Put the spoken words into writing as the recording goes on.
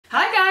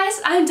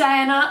I'm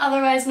Diana,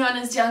 otherwise known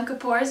as Dianca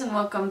Pores, and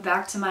welcome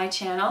back to my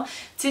channel.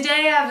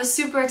 Today I have a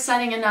super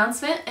exciting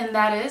announcement, and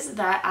that is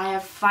that I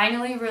have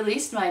finally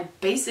released my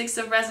Basics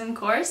of Resin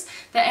course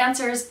that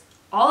answers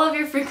all of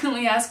your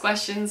frequently asked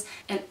questions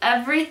and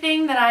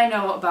everything that I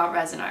know about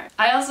resin art.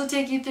 I also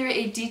take you through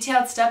a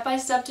detailed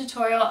step-by-step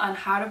tutorial on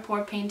how to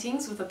pour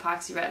paintings with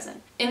epoxy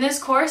resin. In this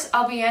course,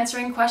 I'll be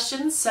answering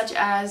questions such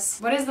as,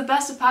 what is the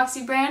best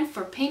epoxy brand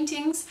for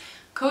paintings,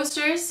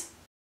 coasters,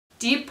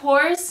 deep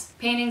pours,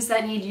 paintings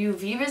that need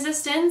UV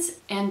resistance,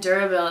 and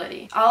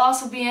durability. I'll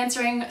also be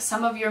answering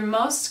some of your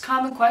most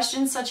common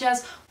questions such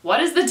as,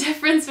 what is the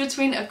difference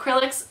between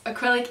acrylics,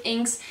 acrylic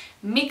inks,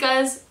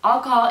 micas,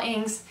 alcohol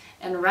inks,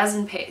 and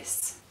resin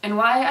pastes, and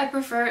why I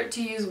prefer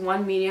to use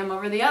one medium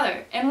over the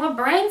other, and what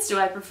brands do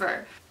I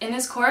prefer. In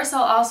this course,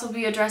 I'll also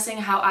be addressing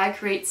how I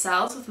create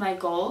cells with my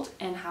gold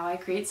and how I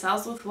create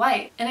cells with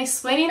white, and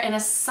explaining in a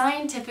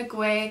scientific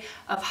way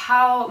of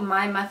how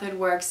my method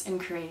works in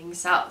creating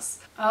cells.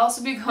 I'll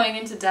also be going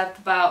into depth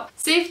about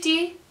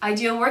safety,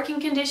 ideal working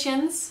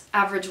conditions,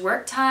 average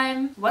work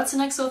time, what's an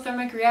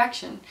exothermic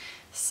reaction,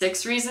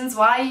 6 reasons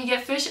why you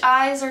get fish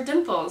eyes or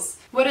dimples,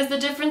 what is the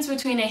difference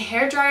between a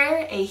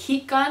hairdryer, a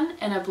heat gun,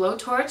 and a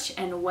blowtorch,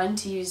 and when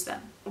to use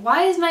them.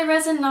 Why is my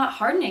resin not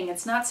hardening?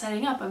 It's not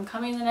setting up. I'm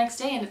coming the next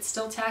day and it's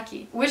still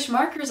tacky. Which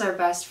markers are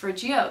best for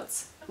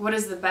geodes? What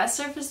is the best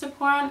surface to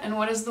pour on and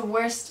what is the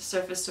worst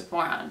surface to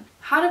pour on?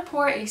 How to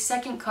pour a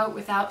second coat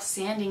without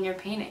sanding your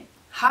painting.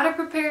 How to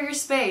prepare your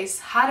space,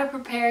 how to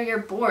prepare your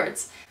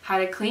boards, how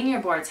to clean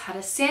your boards, how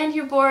to sand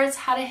your boards,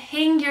 how to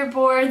hang your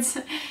boards,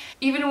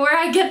 even where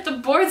I get the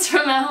boards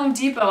from at Home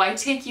Depot. I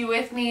take you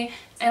with me,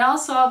 and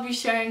also I'll be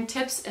sharing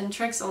tips and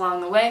tricks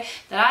along the way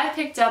that I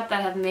picked up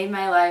that have made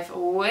my life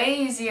way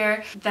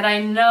easier, that I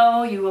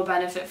know you will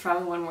benefit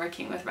from when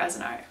working with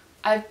resin art.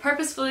 I've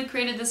purposefully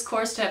created this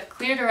course to have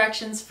clear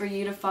directions for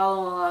you to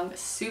follow along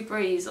super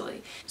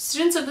easily.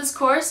 Students of this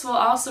course will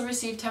also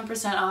receive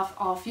 10% off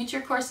all future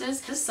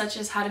courses, such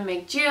as how to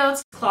make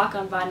geodes, clock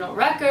on vinyl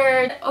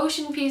record,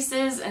 ocean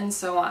pieces, and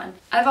so on.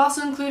 I've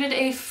also included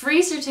a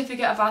free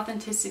certificate of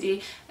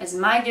authenticity as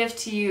my gift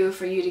to you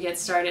for you to get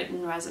started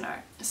in resin art.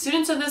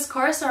 Students of this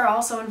course are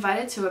also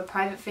invited to a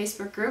private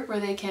Facebook group where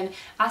they can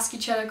ask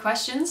each other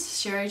questions,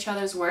 share each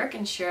other's work,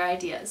 and share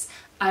ideas.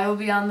 I will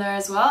be on there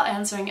as well,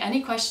 answering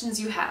any questions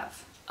you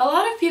have. A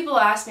lot of people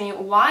ask me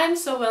why I'm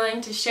so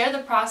willing to share the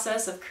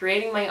process of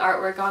creating my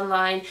artwork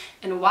online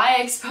and why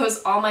I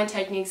expose all my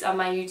techniques on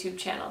my YouTube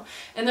channel.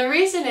 And the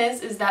reason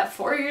is that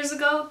 4 years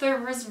ago, there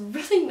was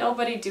really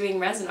nobody doing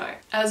resin art.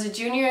 I was a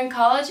junior in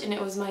college and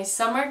it was my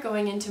summer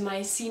going into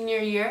my senior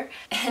year,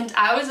 and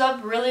I was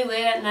up really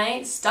late at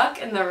night,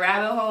 stuck in the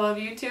rabbit hole of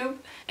YouTube,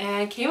 and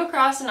I came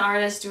across an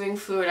artist doing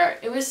fluid art.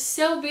 It was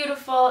so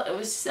beautiful, it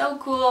was so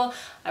cool,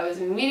 I was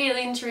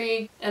immediately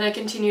intrigued, and I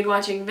continued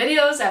watching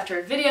videos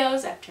after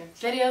videos after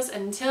videos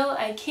until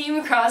I came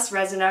across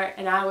resin art,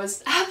 and I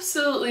was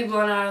absolutely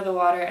blown out of the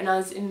water, and I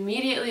was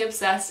immediately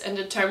obsessed and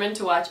determined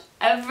to watch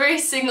every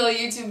single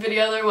YouTube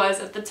video there was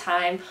at the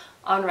time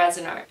on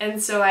resin art.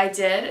 And so I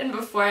did, and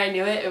before I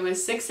knew it, it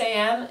was 6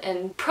 a.m.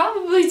 and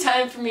probably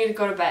time for me to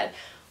go to bed.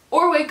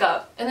 Or wake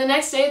up. And the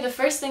next day, the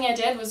first thing I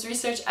did was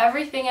research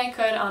everything I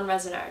could on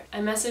resin art. I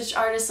messaged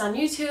artists on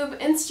YouTube,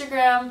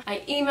 Instagram,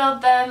 I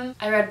emailed them,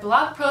 I read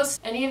blog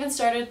posts, and even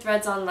started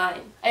threads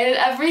online. I did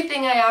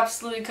everything I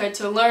absolutely could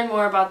to learn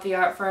more about the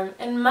art form,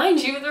 and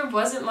mind you, there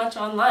wasn't much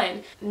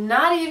online.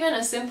 Not even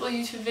a simple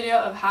YouTube video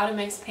of how to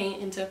mix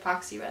paint into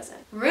epoxy resin.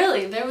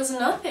 Really, there was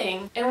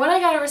nothing. And when I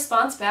got a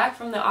response back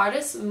from the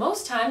artists,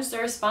 most times the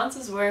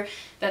responses were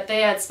that they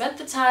had spent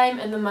the time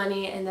and the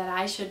money and that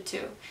I should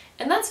too.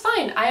 And that's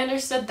fine, I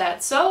understood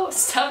that. So,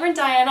 stubborn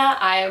Diana,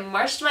 I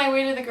marched my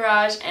way to the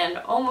garage and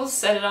almost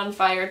set it on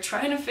fire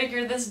trying to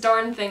figure this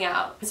darn thing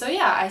out. So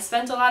yeah, I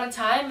spent a lot of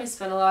time, I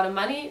spent a lot of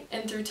money,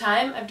 and through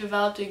time I've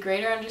developed a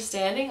greater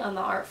understanding on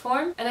the art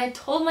form, and I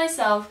told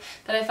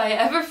myself that if I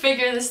ever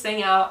figure this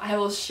thing out, I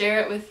will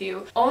share it with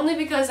you, only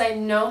because I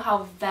know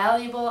how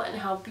valuable and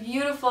how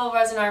beautiful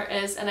resin art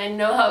is, and I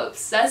know how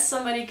obsessed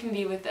somebody can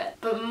be with it.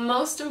 But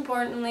most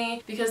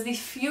importantly, because the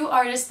few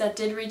artists that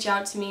did reach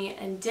out to me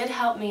and did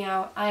help me out,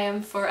 I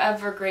am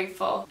forever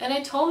grateful. And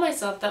I told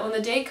myself that when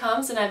the day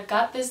comes and I've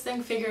got this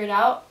thing figured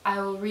out,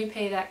 I will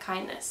repay that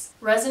kindness.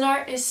 Resin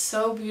art is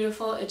so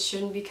beautiful, it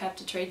shouldn't be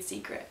kept a trade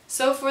secret.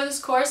 So for this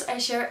course, I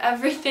share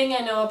everything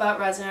I know about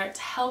resin art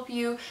to help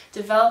you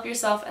develop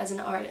yourself as an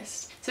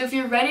artist. So if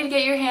you're ready to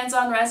get your hands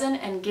on resin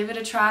and give it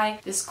a try,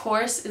 this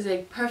course is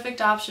a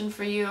perfect option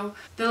for you.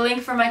 The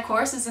link for my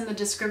course is in the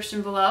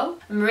description below.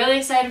 I'm really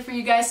excited for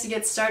you guys to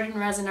get started in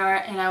resin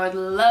art, and I would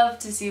love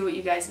to see what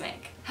you guys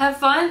make. Have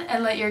fun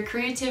and let your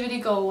creativity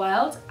go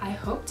wild. I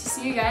hope to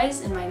see you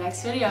guys in my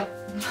next video.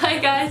 Bye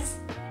guys!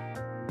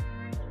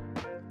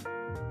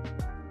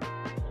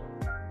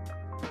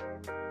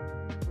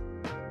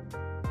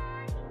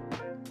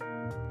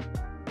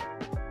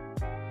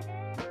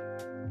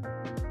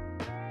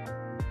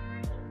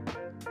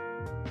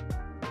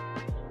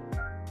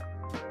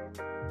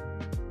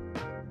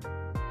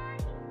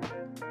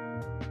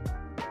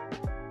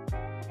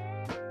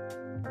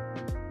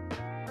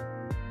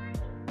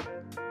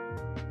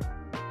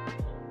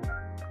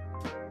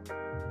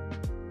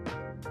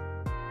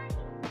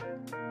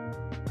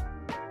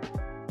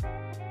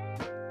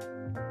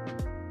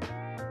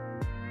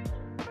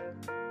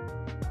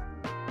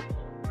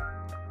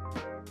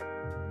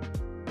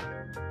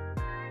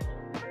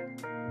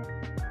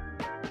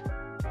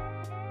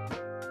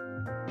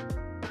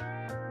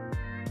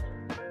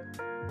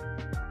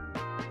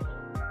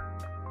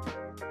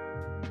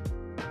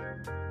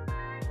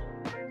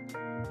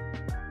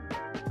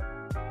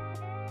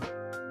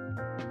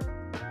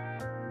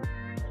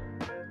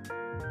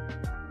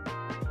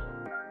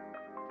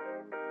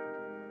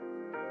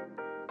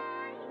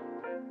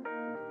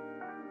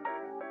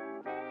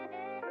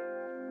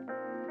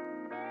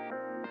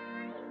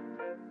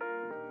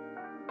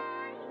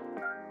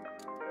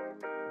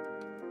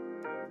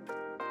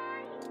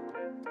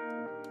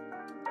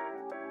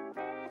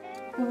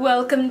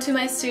 Welcome to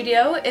my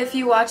studio. If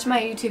you watch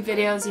my YouTube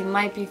videos, you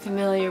might be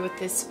familiar with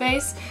this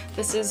space.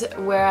 This is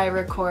where I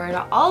record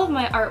all of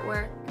my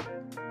artwork.